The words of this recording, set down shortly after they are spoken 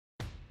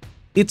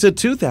It's a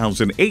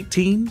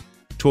 2018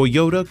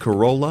 Toyota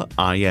Corolla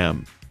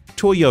IM.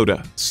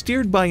 Toyota,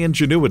 steered by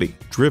ingenuity,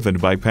 driven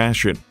by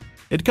passion.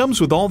 It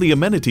comes with all the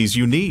amenities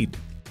you need.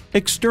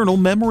 External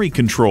memory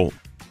control,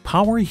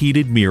 power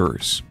heated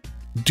mirrors,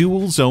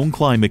 dual zone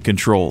climate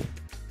control,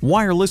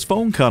 wireless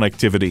phone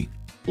connectivity,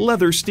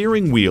 leather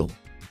steering wheel,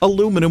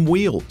 aluminum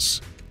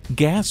wheels,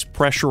 gas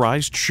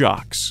pressurized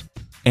shocks,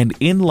 and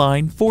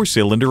inline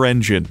 4-cylinder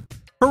engine.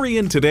 Hurry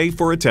in today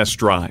for a test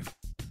drive.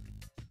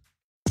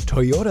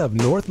 Toyota of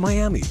North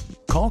Miami.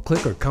 Call,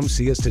 click, or come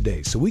see us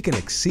today so we can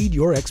exceed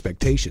your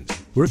expectations.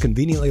 We're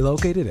conveniently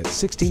located at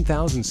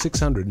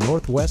 16,600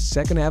 Northwest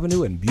 2nd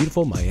Avenue in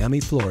beautiful Miami,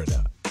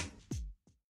 Florida.